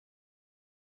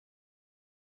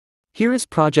Here is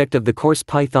project of the course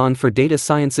Python for Data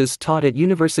Sciences taught at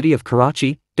University of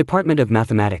Karachi, Department of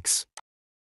Mathematics.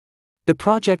 The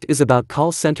project is about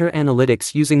call center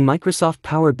analytics using Microsoft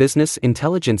Power Business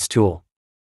Intelligence tool.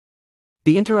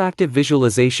 The interactive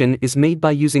visualization is made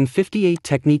by using 58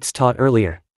 techniques taught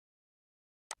earlier.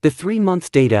 The 3-month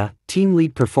data, team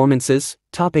lead performances,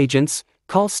 top agents,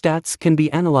 call stats can be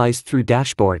analyzed through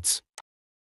dashboards.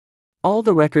 All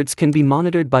the records can be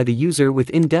monitored by the user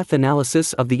with in-depth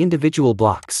analysis of the individual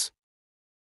blocks.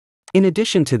 In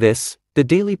addition to this, the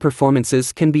daily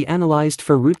performances can be analyzed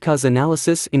for root cause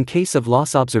analysis in case of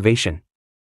loss observation.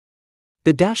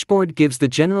 The dashboard gives the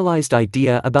generalized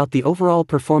idea about the overall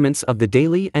performance of the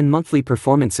daily and monthly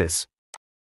performances.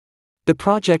 The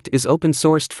project is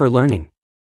open-sourced for learning.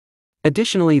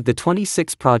 Additionally, the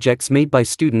 26 projects made by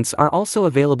students are also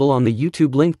available on the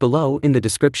YouTube link below in the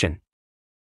description.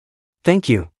 Thank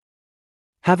you.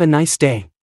 Have a nice day.